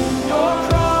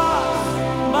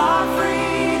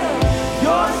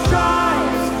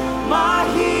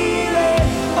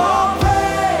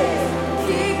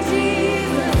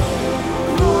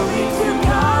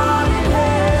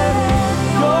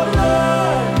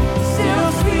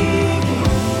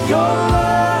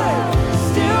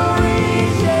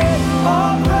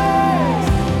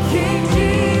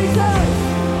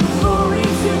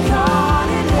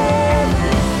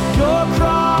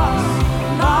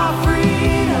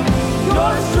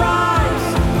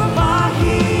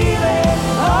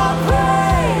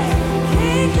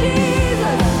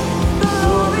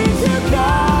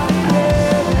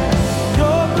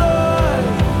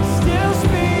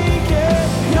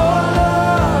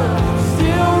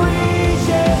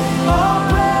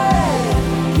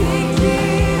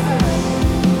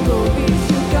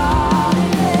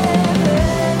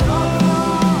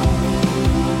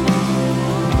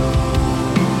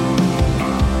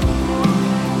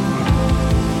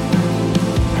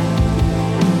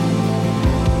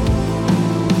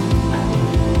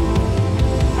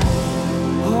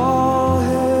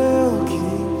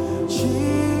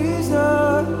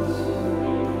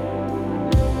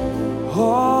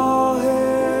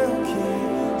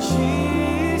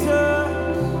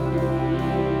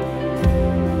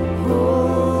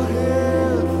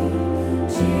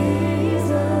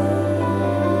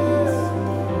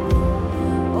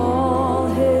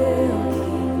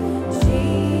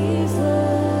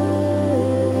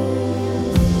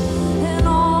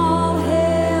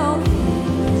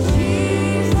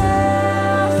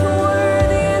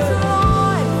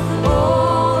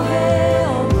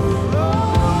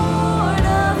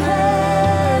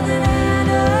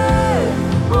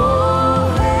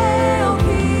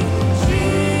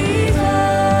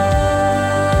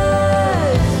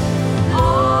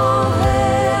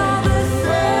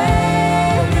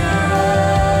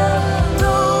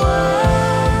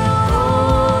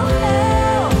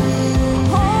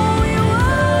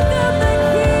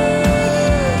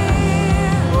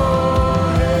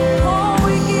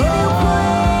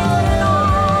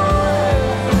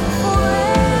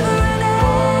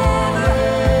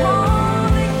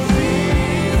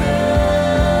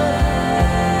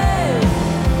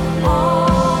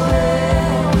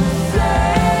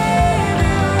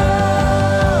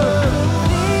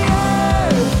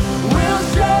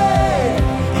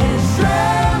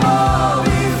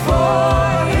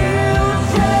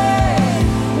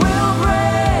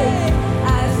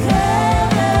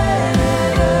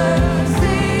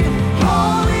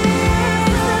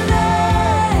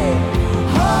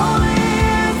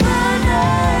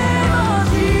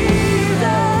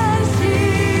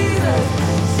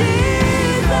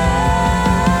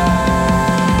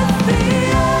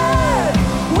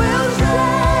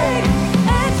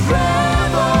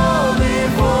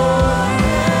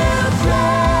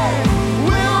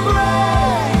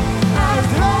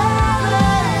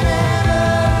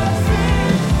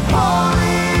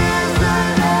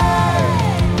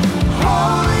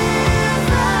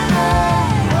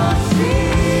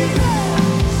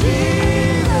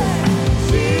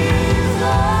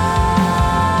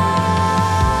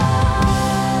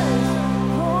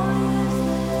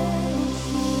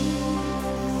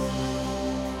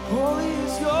 Holy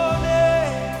is your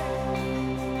name.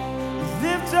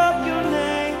 Lift up your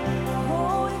name.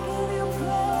 Oh, we give you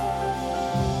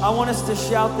praise. I want us to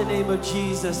shout the name of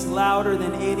Jesus louder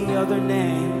than any other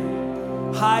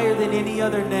name, higher than any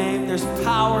other name. There's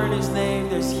power in his name.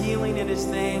 There's healing in his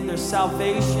name. There's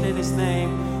salvation in his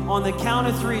name. On the count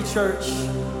of 3, church,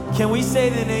 can we say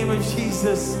the name of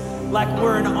Jesus like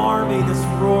we're an army that's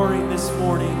roaring this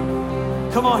morning?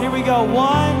 Come on, here we go.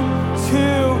 1,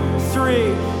 2,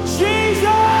 3.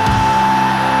 Jesus!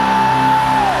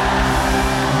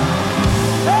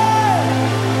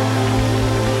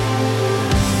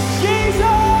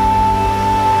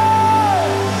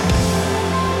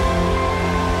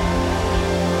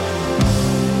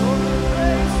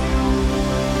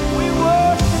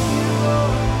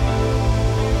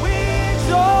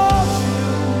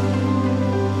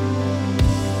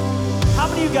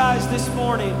 Guys, this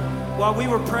morning, while we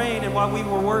were praying and while we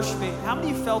were worshiping, how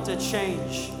many of you felt a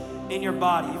change in your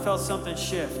body? You felt something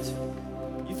shift.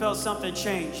 You felt something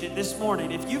change this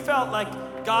morning. If you felt like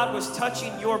God was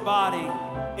touching your body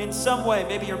in some way,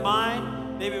 maybe your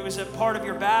mind, maybe it was a part of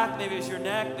your back, maybe it was your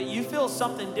neck, but you feel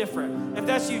something different. If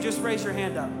that's you, just raise your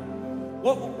hand up.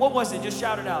 What was it? Just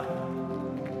shout it out.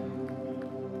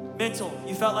 Mental.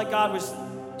 You felt like God was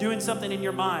doing something in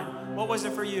your mind. What was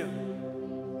it for you?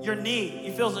 Your knee.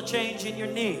 You feel a change in your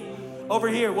knee. Over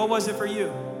here, what was it for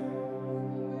you?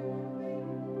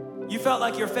 You felt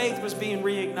like your faith was being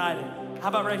reignited. How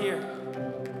about right here?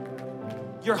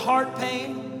 Your heart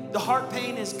pain, the heart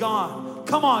pain is gone.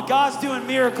 Come on, God's doing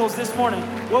miracles this morning.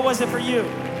 What was it for you?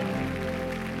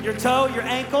 Your toe, your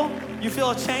ankle? You feel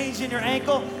a change in your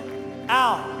ankle?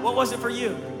 Ow, what was it for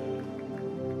you?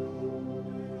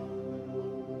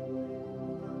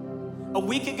 A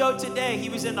week ago today, he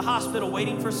was in the hospital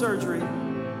waiting for surgery.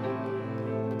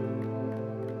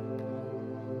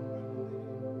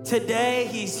 Today,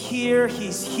 he's here,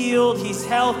 he's healed, he's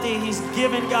healthy, he's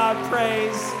giving God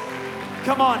praise.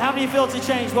 Come on, how many feel it's a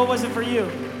change? What was it for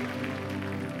you?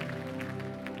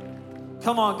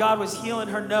 Come on, God was healing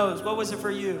her nose. What was it for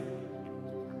you?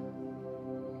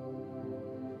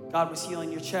 God was healing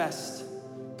your chest.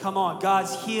 Come on,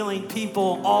 God's healing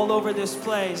people all over this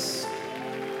place.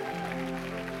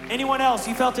 Anyone else,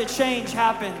 you felt a change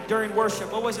happen during worship?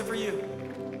 What was it for you?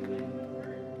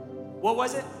 What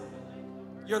was it?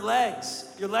 Your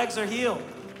legs. Your legs are healed.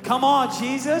 Come on,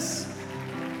 Jesus.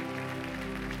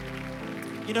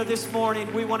 You know, this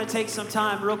morning we want to take some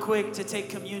time real quick to take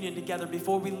communion together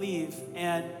before we leave.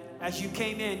 And as you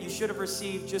came in, you should have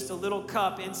received just a little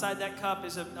cup. Inside that cup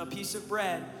is a piece of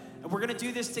bread. And we're going to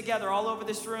do this together all over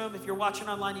this room. If you're watching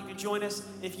online, you can join us.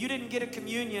 If you didn't get a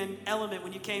communion element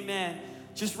when you came in,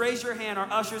 just raise your hand. Our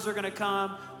ushers are going to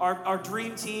come. Our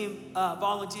dream team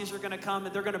volunteers are going to come,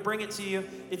 and they're going to bring it to you.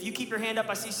 If you keep your hand up,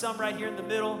 I see some right here in the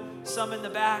middle, some in the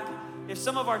back. If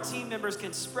some of our team members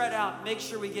can spread out, make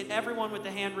sure we get everyone with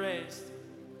the hand raised.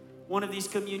 One of these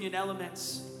communion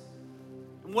elements.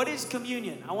 And what is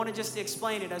communion? I want to just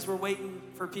explain it as we're waiting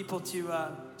for people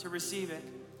to receive it.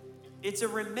 It's a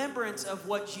remembrance of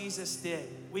what Jesus did.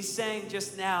 We sang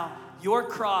just now, your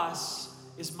cross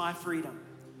is my freedom.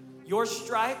 Your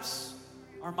stripes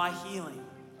are my healing.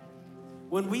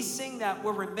 When we sing that,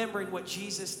 we're remembering what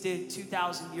Jesus did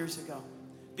 2,000 years ago.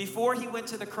 Before he went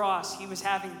to the cross, he was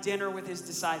having dinner with his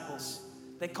disciples.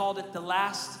 They called it the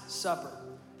Last Supper,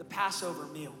 the Passover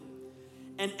meal.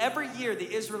 And every year,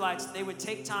 the Israelites, they would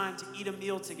take time to eat a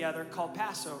meal together called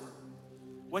Passover.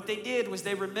 What they did was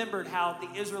they remembered how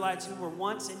the Israelites who were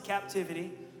once in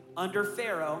captivity under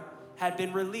Pharaoh had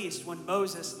been released when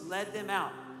Moses led them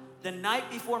out. The night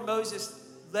before Moses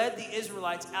led the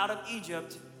Israelites out of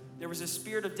Egypt, there was a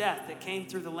spirit of death that came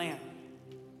through the land.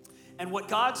 And what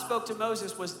God spoke to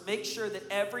Moses was make sure that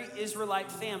every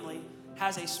Israelite family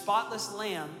has a spotless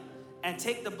lamb, and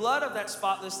take the blood of that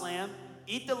spotless lamb,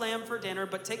 eat the lamb for dinner,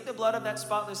 but take the blood of that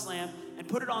spotless lamb and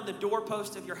put it on the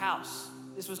doorpost of your house.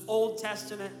 This was Old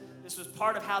Testament. This was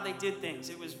part of how they did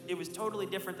things. It was totally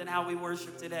different than how we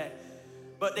worship today.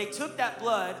 But they took that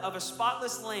blood of a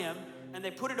spotless lamb and they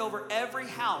put it over every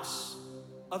house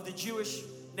of the Jewish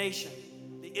nation,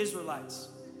 the Israelites.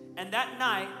 And that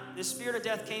night, the spirit of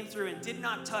death came through and did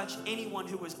not touch anyone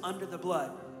who was under the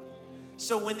blood.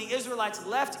 So when the Israelites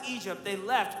left Egypt, they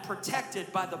left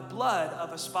protected by the blood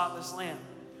of a spotless lamb.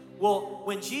 Well,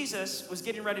 when Jesus was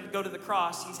getting ready to go to the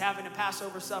cross, he's having a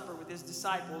Passover supper with his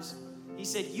disciples. He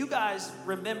said, you guys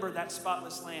remember that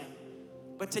spotless lamb.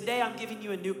 But today I'm giving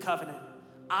you a new covenant.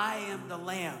 I am the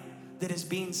lamb that is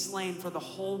being slain for the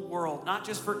whole world, not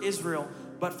just for Israel,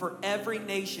 but for every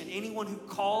nation. Anyone who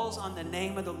calls on the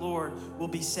name of the Lord will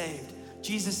be saved.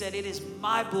 Jesus said, it is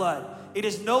my blood. It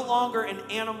is no longer an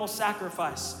animal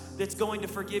sacrifice that's going to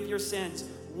forgive your sins.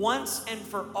 Once and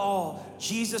for all,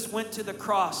 Jesus went to the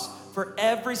cross for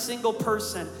every single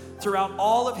person throughout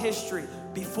all of history,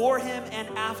 before him and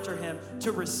after him,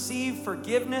 to receive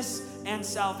forgiveness and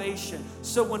salvation.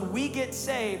 So when we get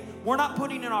saved, we're not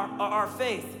putting in our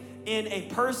faith in a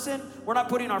person. We're not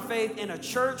putting our faith in a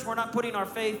church. We're not putting our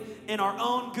faith in our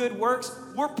own good works.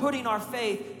 We're putting our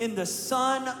faith in the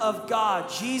Son of God,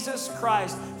 Jesus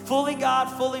Christ, fully God,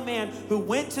 fully man, who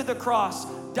went to the cross,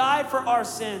 died for our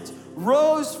sins,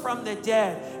 rose from the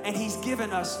dead, and he's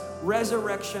given us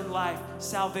resurrection life,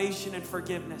 salvation, and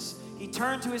forgiveness. He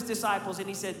turned to his disciples and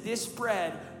he said, this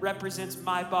bread represents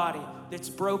my body that's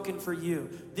broken for you.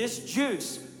 This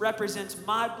juice represents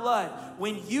my blood.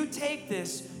 When you take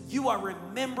this, you are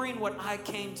remembering what I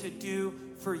came to do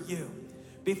for you.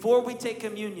 Before we take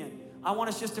communion, I want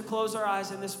us just to close our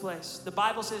eyes in this place. The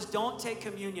Bible says, don't take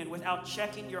communion without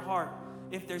checking your heart.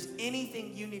 If there's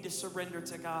anything you need to surrender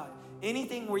to God,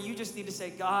 anything where you just need to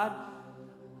say, God,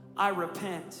 I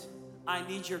repent. I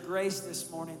need your grace this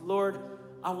morning. Lord,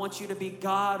 I want you to be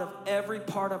God of every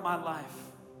part of my life.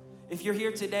 If you're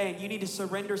here today and you need to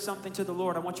surrender something to the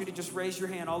Lord, I want you to just raise your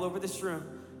hand all over this room.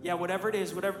 Yeah, whatever it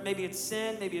is, maybe it's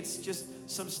sin, maybe it's just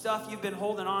some stuff you've been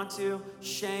holding on to,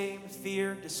 shame,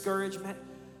 fear, discouragement.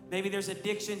 Maybe there's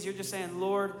addictions. You're just saying,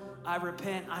 Lord, I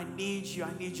repent. I need you.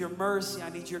 I need your mercy. I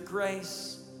need your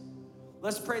grace.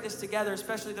 Let's pray this together,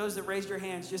 especially those that raised your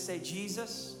hands. Just say,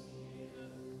 Jesus,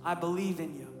 I believe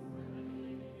in you.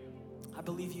 I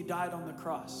believe you died on the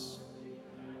cross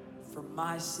for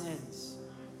my sins.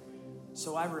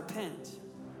 So I repent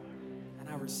and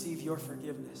I receive your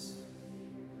forgiveness.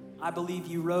 I believe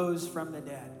you rose from the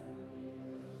dead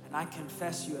and I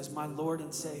confess you as my Lord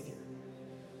and Savior.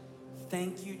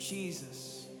 Thank you,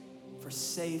 Jesus, for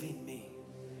saving me.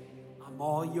 I'm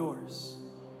all yours.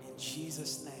 In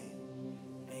Jesus' name,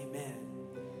 amen.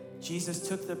 Jesus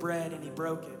took the bread and he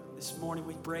broke it. This morning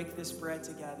we break this bread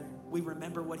together. We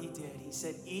remember what he did. He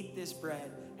said, eat this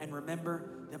bread and remember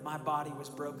that my body was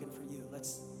broken for you.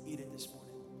 Let's eat it this morning.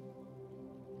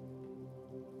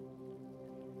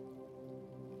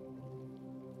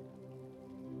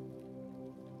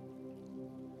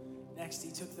 Next,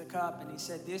 he took the cup and he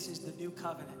said, this is the new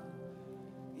covenant.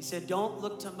 He said, don't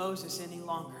look to Moses any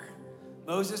longer.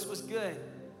 Moses was good,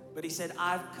 but he said,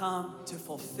 I've come to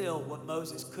fulfill what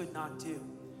Moses could not do.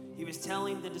 He was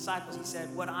telling the disciples, he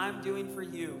said, what I'm doing for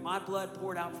you, my blood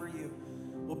poured out for you,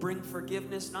 will bring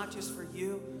forgiveness, not just for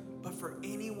you, but for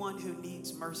anyone who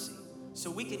needs mercy.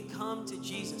 So we can come to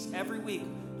Jesus every week.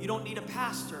 You don't need a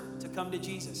pastor to come to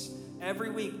Jesus. Every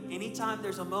week, anytime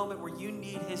there's a moment where you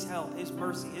need his help, his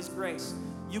mercy, his grace,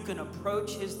 you can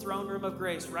approach his throne room of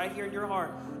grace right here in your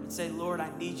heart and say, Lord,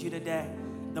 I need you today.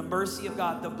 The mercy of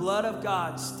God, the blood of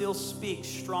God still speaks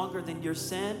stronger than your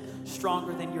sin,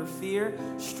 stronger than your fear,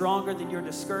 stronger than your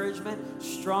discouragement,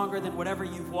 stronger than whatever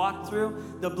you've walked through.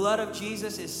 The blood of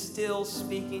Jesus is still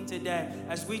speaking today.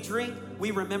 As we drink,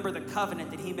 we remember the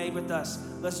covenant that he made with us.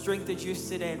 Let's drink the juice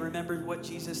today and remember what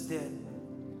Jesus did.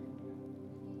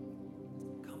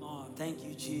 Come on, thank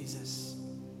you, Jesus.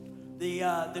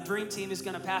 The dream team is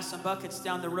going to pass some buckets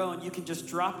down the row, and you can just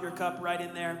drop your cup right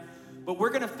in there. But we're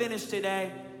going to finish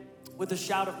today with a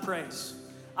shout of praise.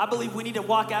 I believe we need to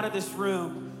walk out of this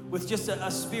room with just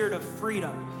a spirit of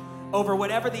freedom over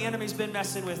whatever the enemy's been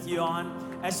messing with you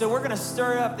on. And so we're going to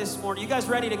stir it up this morning. You guys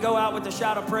ready to go out with a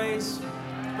shout of praise?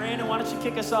 Brandon, why don't you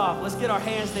kick us off? Let's get our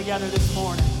hands together this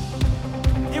morning.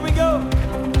 Here we go.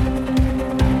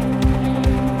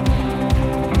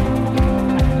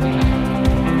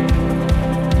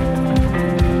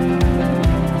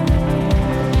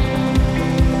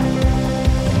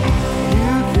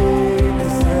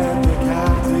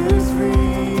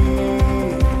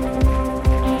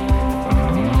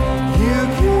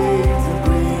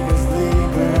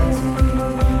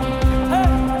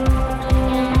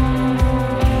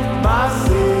 My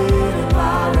sin and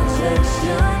my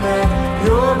rejection.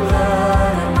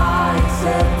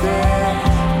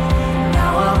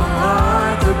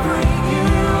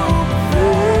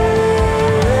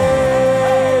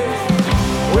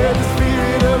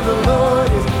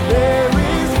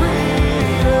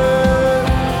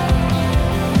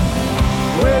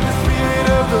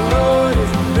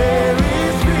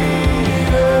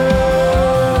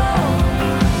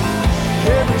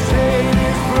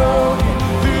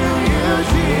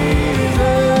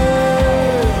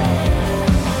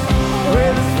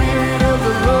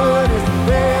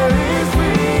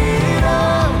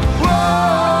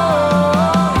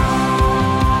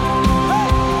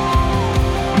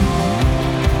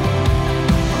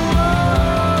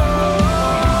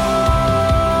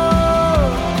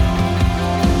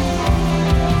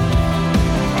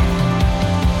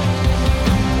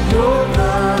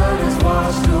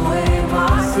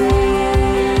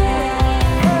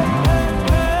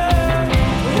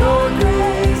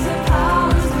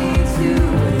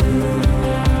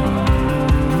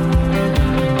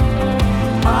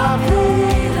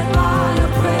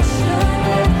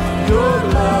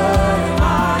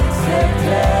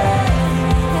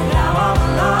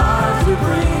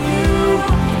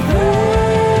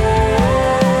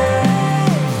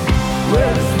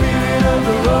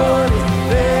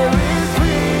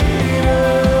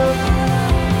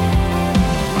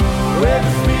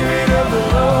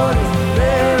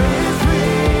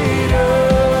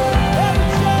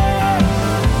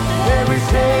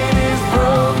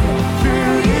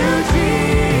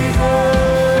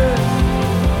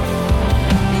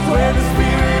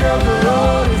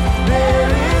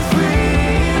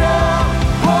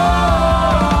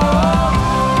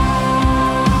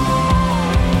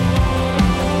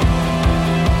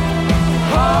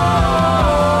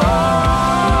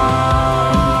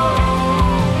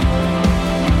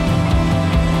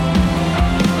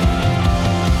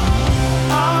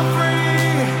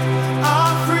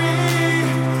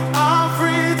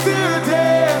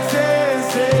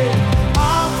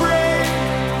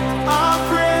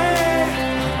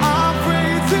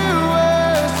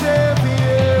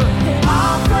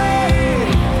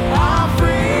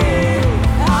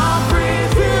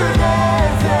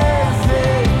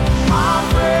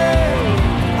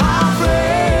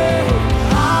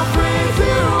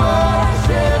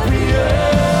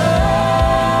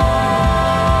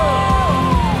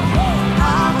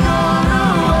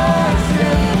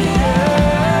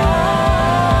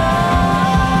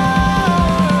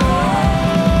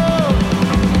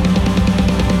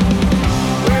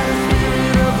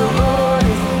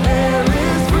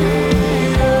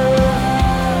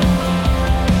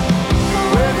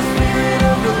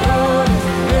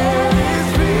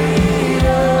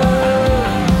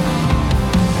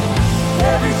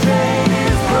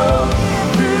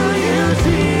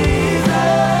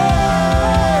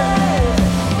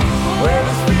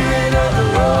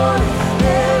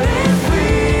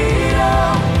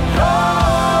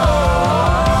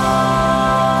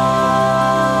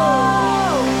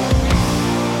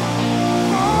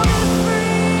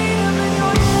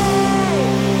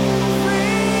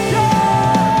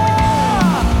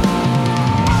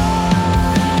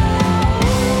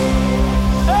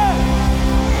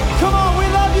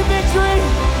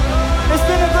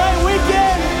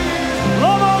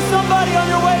 everybody on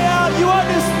your way out. You are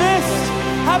dismissed.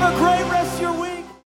 Have a great rest.